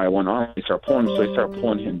one by one arm. They started pulling him, so I started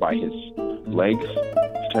pulling him by his legs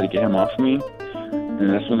to try to get him off me. And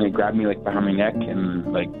that's when they grabbed me like behind my neck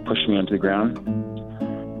and like pushed me onto the ground.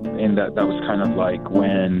 And that was kind of like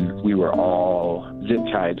when we were all zip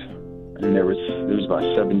tied. And there was about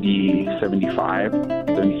 70, 75,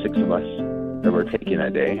 76 of us that were taken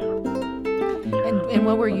that day. And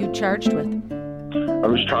what were you charged with? I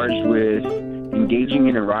was charged with engaging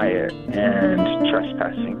in a riot and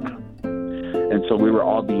trespassing. And so we were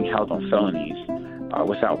all being held on felonies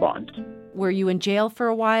without bond. Were you in jail for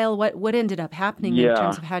a while? What ended up happening in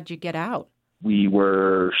terms of how'd you get out? We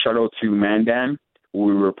were shuttled to Mandan.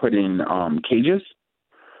 We were put in cages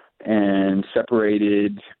and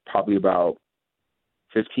separated, probably about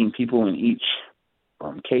 15 people in each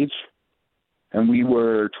cage. And we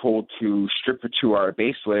were told to strip it to our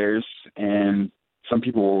base layers, and some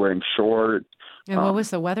people were wearing shorts. And what was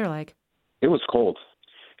the weather like? It was cold.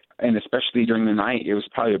 And especially during the night, it was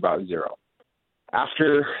probably about 0.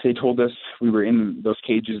 After they told us we were in those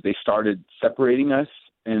cages, they started separating us,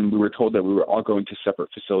 and we were told that we were all going to separate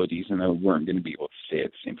facilities and that we weren't going to be able to stay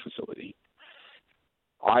at the same facility.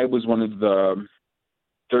 I was one of the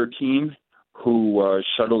 13 who was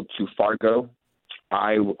shuttled to Fargo.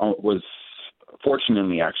 I was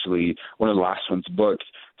fortunately actually one of the last ones booked,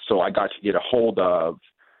 so I got to get a hold of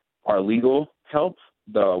our legal help,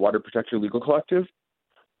 the Water Protector Legal Collective.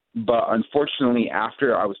 But unfortunately,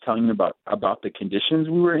 after I was telling them about the conditions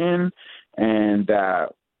we were in and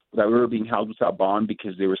that we were being held without bond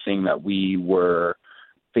because they were saying that we were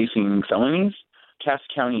facing felonies, Cass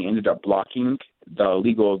County ended up blocking the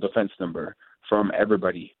legal defense number from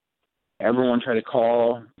everybody. Everyone tried to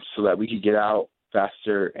call so that we could get out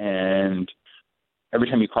faster, and every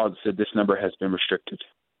time you called, it said this number has been restricted.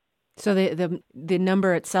 So the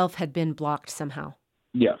number itself had been blocked somehow?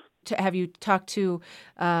 Yeah. Have you talked to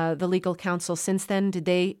the legal counsel since then? Did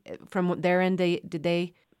they, from their end, did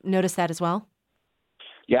they notice that as well?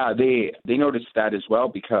 Yeah, they noticed that as well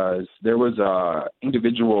because there was a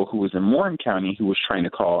individual who was in Morton County who was trying to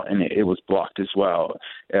call, and it was blocked as well.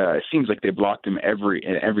 It seems like they blocked him in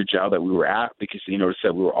every jail that we were at because they noticed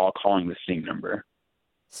that we were all calling the same number.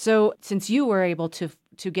 So since you were able to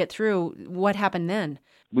get through, what happened then?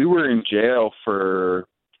 We were in jail for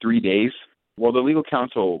 3 days. Well, the legal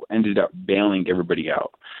counsel ended up bailing everybody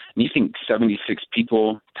out. And you think 76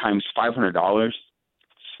 people times $500,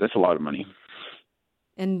 that's a lot of money.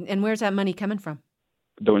 And where's that money coming from?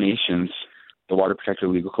 Donations. The Water Protector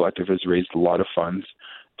Legal Collective has raised a lot of funds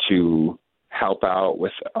to help out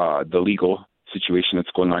with the legal situation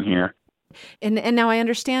that's going on here. And now I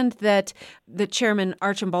understand that the chairman,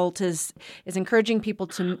 Archambault, is encouraging people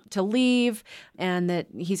to leave, and that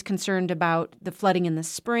he's concerned about the flooding in the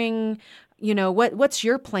spring. You know, what's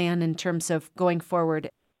your plan in terms of going forward?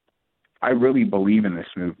 I really believe in this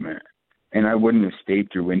movement, and I wouldn't have stayed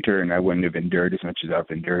through winter, and I wouldn't have endured as much as I've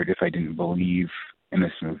endured if I didn't believe in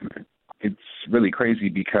this movement. It's really crazy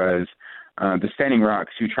because the Standing Rock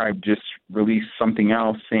Sioux Tribe just released something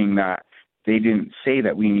else saying that they didn't say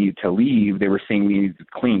that we needed to leave. They were saying we needed to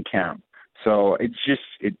clean camp. So it's just,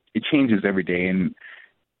 it changes every day. And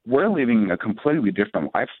we're living a completely different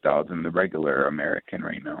lifestyle than the regular American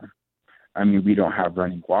right now. I mean, we don't have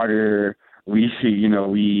running water. We're staying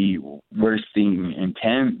in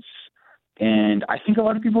tents. And I think a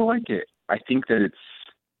lot of people like it. I think that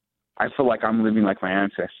I feel like I'm living like my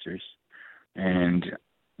ancestors. And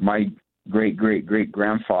my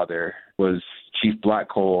great-great-great-grandfather was Chief Black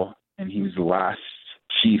Hole, and he was the last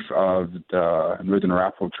chief of the Northern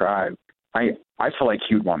Arapaho tribe. I feel like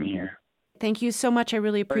he would want me here. Thank you so much. I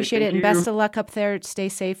really appreciate it. And best of luck up there. Stay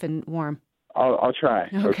safe and warm. I'll try.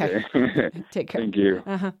 Okay. Take care. Thank you.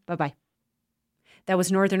 Bye-bye. That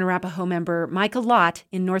was Northern Arapaho member Michael Lott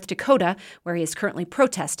in North Dakota, where he is currently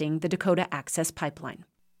protesting the Dakota Access Pipeline.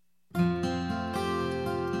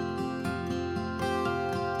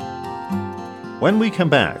 When we come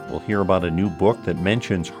back, we'll hear about a new book that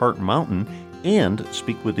mentions Heart Mountain and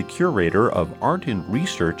speak with the curator of art and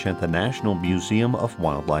research at the National Museum of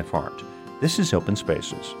Wildlife Art. This is Open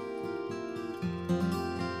Spaces.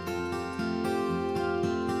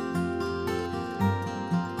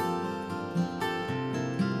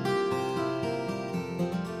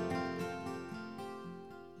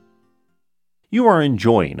 You are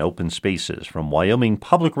enjoying Open Spaces. From Wyoming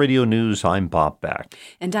Public Radio News, I'm Bob Beck.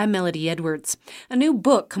 And I'm Melody Edwards. A new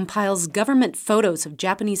book compiles government photos of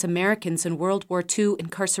Japanese Americans in World War II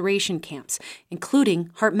incarceration camps,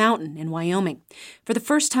 including Heart Mountain in Wyoming. For the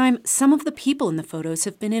first time, some of the people in the photos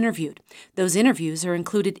have been interviewed. Those interviews are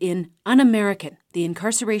included in Un-American, the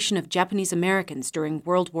incarceration of Japanese Americans during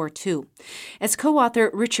World War II. As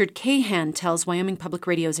co-author Richard Cahan tells Wyoming Public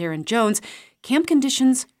Radio's Aaron Jones, camp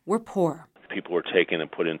conditions were poor. People were taken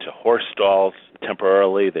and put into horse stalls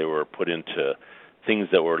temporarily. They were put into things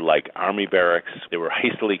that were like army barracks. They were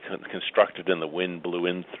hastily constructed and the wind blew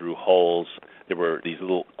in through holes. There were these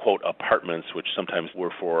little, quote, apartments, which sometimes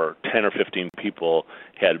were for 10 or 15 people,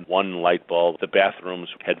 had one light bulb. The bathrooms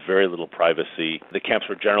had very little privacy. The camps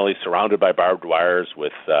were generally surrounded by barbed wires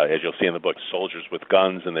with, as you'll see in the book, soldiers with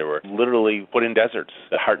guns, and they were literally put in deserts.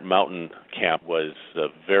 The Heart Mountain camp was a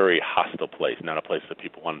very hostile place, not a place that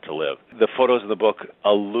people wanted to live. The photos in the book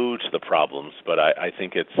allude to the problems, but I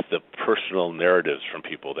think it's the personal narratives from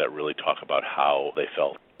people that really talk about how they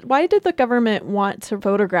felt. Why did the government want to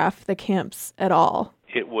photograph the camps at all?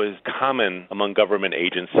 It was common among government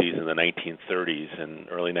agencies in the 1930s and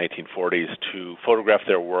early 1940s to photograph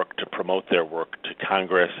their work, to promote their work to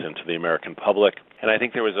Congress and to the American public. And I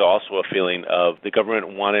think there was also a feeling of the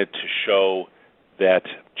government wanted to show that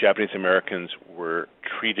Japanese Americans were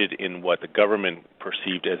treated in what the government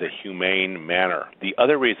perceived as a humane manner. The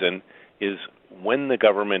other reason is when the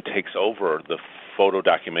government takes over the photo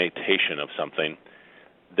documentation of something,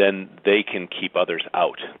 then they can keep others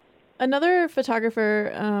out. Another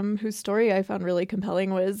photographer whose story I found really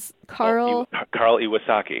compelling was Carl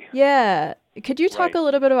Iwasaki. Yeah. Could you talk a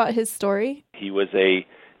little bit about his story? He was a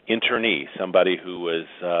internee, somebody who was,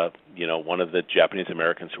 one of the Japanese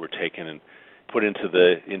Americans who were taken and put into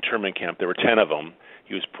the internment camp. There were 10 of them.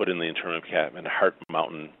 He was put in the internment camp in Heart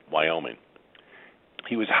Mountain, Wyoming.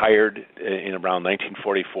 He was hired in around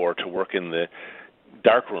 1944 to work in the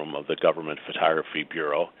darkroom of the Government Photography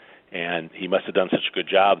Bureau, and he must have done such a good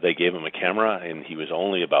job. They gave him a camera, and he was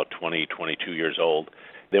only about 22 years old.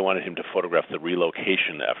 They wanted him to photograph the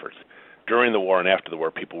relocation efforts. During the war and after the war,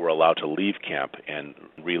 people were allowed to leave camp and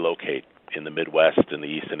relocate in the Midwest, in the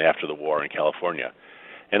East, and after the war in California.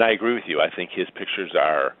 And I agree with you. I think his pictures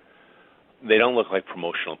they don't look like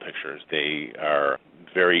promotional pictures. They are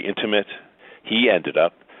very intimate. He ended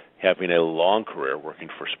up having a long career working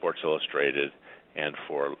for Sports Illustrated and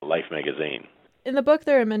for Life magazine. In the book,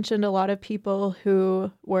 there are mentioned a lot of people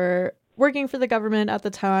who were working for the government at the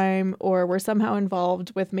time or were somehow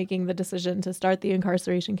involved with making the decision to start the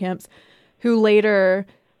incarceration camps, who later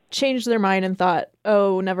changed their mind and thought,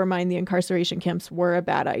 oh, never mind, the incarceration camps were a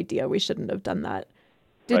bad idea. We shouldn't have done that.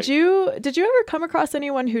 Did you ever come across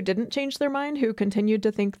anyone who didn't change their mind, who continued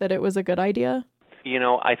to think that it was a good idea?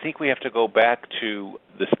 I think we have to go back to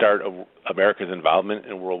the start of America's involvement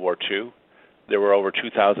in World War II. There were over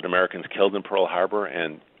 2,000 Americans killed in Pearl Harbor,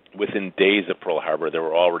 and within days of Pearl Harbor, there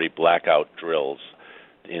were already blackout drills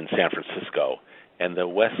in San Francisco. And the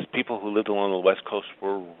people who lived along the West Coast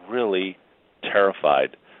were really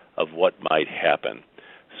terrified of what might happen.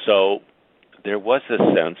 So there was a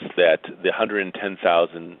sense that the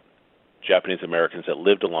 110,000 Japanese Americans that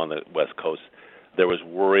lived along the West Coast, there was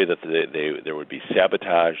worry that there would be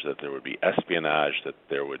sabotage, that there would be espionage, that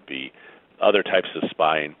there would be other types of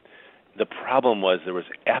spying. The problem was there was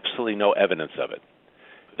absolutely no evidence of it.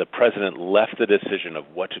 The president left the decision of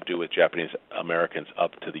what to do with Japanese Americans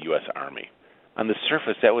up to the U.S. Army. On the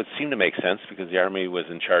surface, that would seem to make sense because the Army was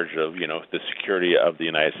in charge of, the security of the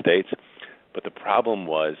United States. But the problem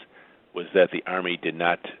was that the Army did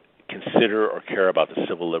not consider or care about the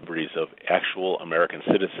civil liberties of actual American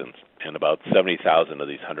citizens. And about 70,000 of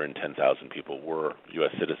these 110,000 people were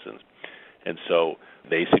U.S. citizens. And so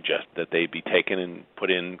they suggest that they be taken and put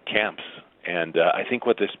in camps. And I think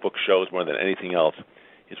what this book shows more than anything else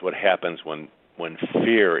is what happens when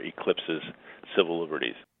fear eclipses civil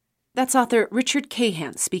liberties. That's author Richard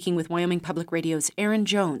Cahan speaking with Wyoming Public Radio's Aaron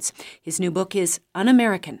Jones. His new book is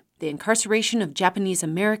Un-American, The Incarceration of Japanese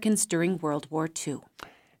Americans During World War II.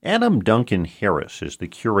 Adam Duncan Harris is the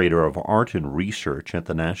curator of art and research at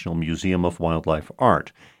the National Museum of Wildlife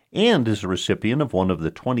Art and is a recipient of one of the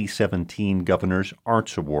 2017 Governor's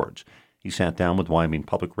Arts Awards. He sat down with Wyoming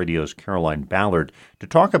Public Radio's Caroline Ballard to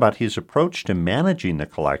talk about his approach to managing the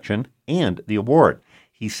collection and the award.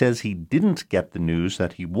 He says he didn't get the news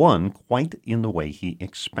that he won quite in the way he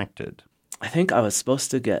expected. I think I was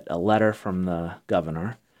supposed to get a letter from the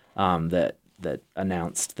governor that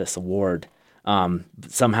announced this award.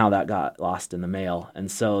 Somehow that got lost in the mail.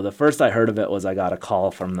 And so the first I heard of it was I got a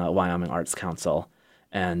call from the Wyoming Arts Council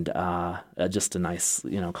and just a nice,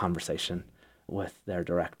 conversation with their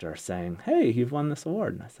director saying, hey, you've won this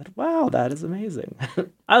award. And I said, wow, that is amazing.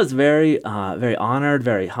 I was very, very honored,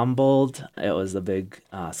 very humbled. It was a big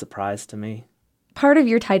surprise to me. Part of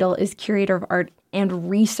your title is Curator of Art and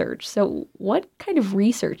Research. So what kind of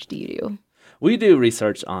research do you do? We do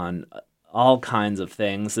research on all kinds of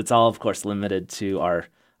things. It's all, of course, limited to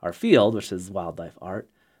our field, which is wildlife art.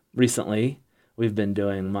 Recently, we've been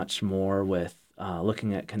doing much more with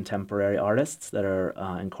looking at contemporary artists that are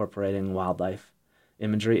incorporating wildlife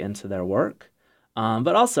imagery into their work.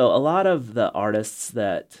 But also a lot of the artists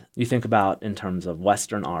that you think about in terms of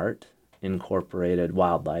Western art incorporated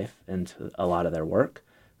wildlife into a lot of their work.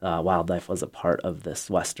 Wildlife was a part of this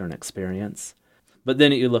Western experience. But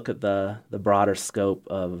then you look at the broader scope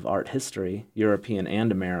of art history, European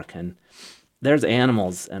and American, there's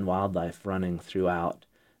animals and wildlife running throughout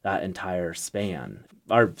that entire span.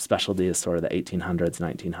 Our specialty is sort of the 1800s,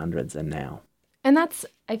 1900s, and now. And that's,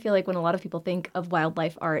 I feel like when a lot of people think of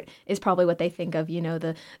wildlife art is probably what they think of,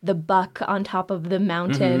 the buck on top of the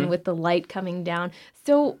mountain with the light coming down.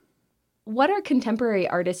 So what are contemporary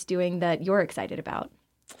artists doing that you're excited about?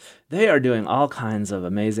 They are doing all kinds of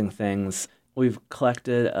amazing things. We've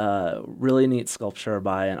collected a really neat sculpture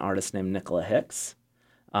by an artist named Nicola Hicks.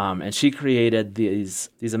 And she created these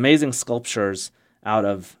amazing sculptures out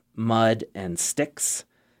of mud and sticks.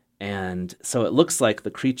 And so it looks like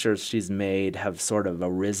the creatures she's made have sort of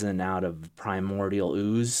arisen out of primordial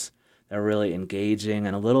ooze. They're really engaging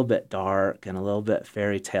and a little bit dark and a little bit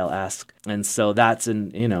fairy tale-esque. And so that's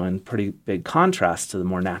in pretty big contrast to the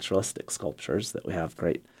more naturalistic sculptures that we have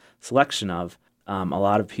great selection of. A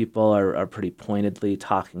lot of people are pretty pointedly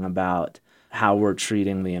talking about how we're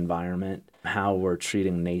treating the environment, how we're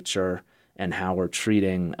treating nature, and how we're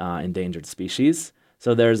treating endangered species.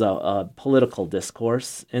 So there's a political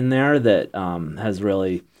discourse in there that has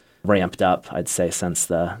really ramped up, I'd say, since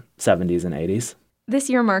the 70s and 80s. This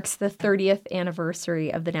year marks the 30th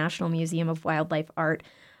anniversary of the National Museum of Wildlife Art.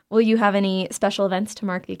 Will you have any special events to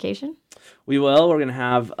mark the occasion? We will. We're going to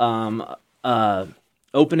have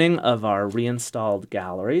opening of our reinstalled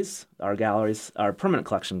galleries. Our permanent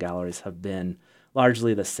collection galleries have been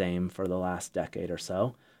largely the same for the last decade or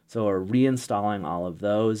so. So we're reinstalling all of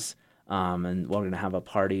those, and we're going to have a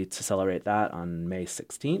party to celebrate that on May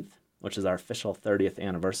 16th, which is our official 30th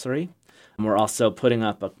anniversary. And we're also putting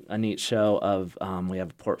up a neat show of, we have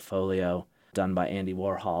a portfolio done by Andy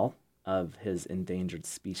Warhol of his endangered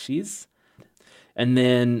species. And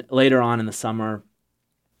then later on in the summer,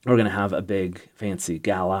 we're going to have a big fancy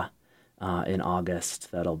gala in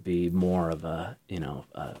August that'll be more of a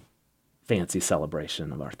fancy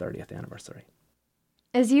celebration of our 30th anniversary.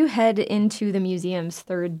 As you head into the museum's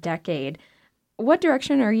third decade, what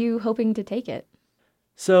direction are you hoping to take it?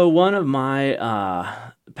 So one of my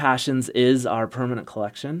passions is our permanent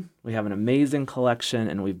collection. We have an amazing collection,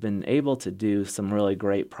 and we've been able to do some really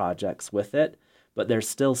great projects with it, but there's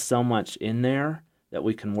still so much in there that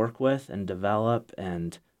we can work with and develop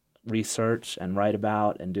and research and write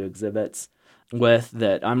about and do exhibits with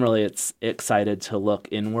that I'm really excited to look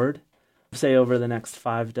inward, say over the next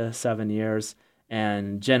 5 to 7 years,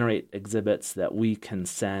 and generate exhibits that we can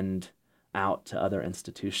send out to other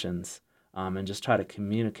institutions and just try to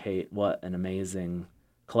communicate what an amazing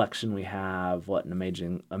collection we have, what an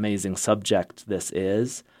amazing subject this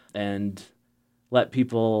is, and let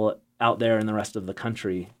people out there in the rest of the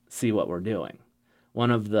country see what we're doing.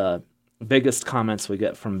 One of the biggest comments we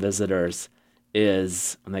get from visitors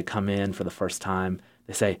is when they come in for the first time,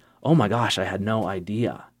 they say, "Oh my gosh, I had no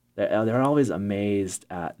idea." They're always amazed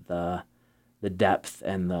at the depth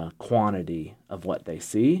and the quantity of what they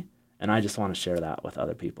see, and I just want to share that with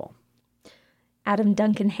other people. Adam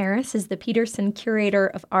Duncan Harris is the Peterson Curator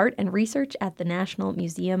of Art and Research at the National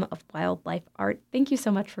Museum of Wildlife Art. Thank you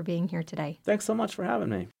so much for being here today. Thanks so much for having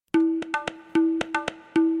me.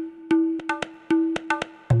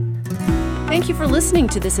 Thank you for listening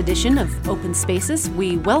to this edition of Open Spaces.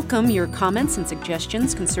 We welcome your comments and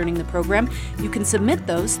suggestions concerning the program. You can submit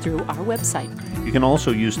those through our website. You can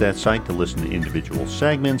also use that site to listen to individual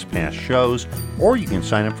segments, past shows, or you can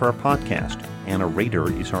sign up for our podcast. Anna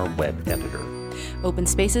Rader is our web editor. Open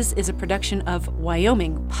Spaces is a production of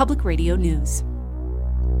Wyoming Public Radio News.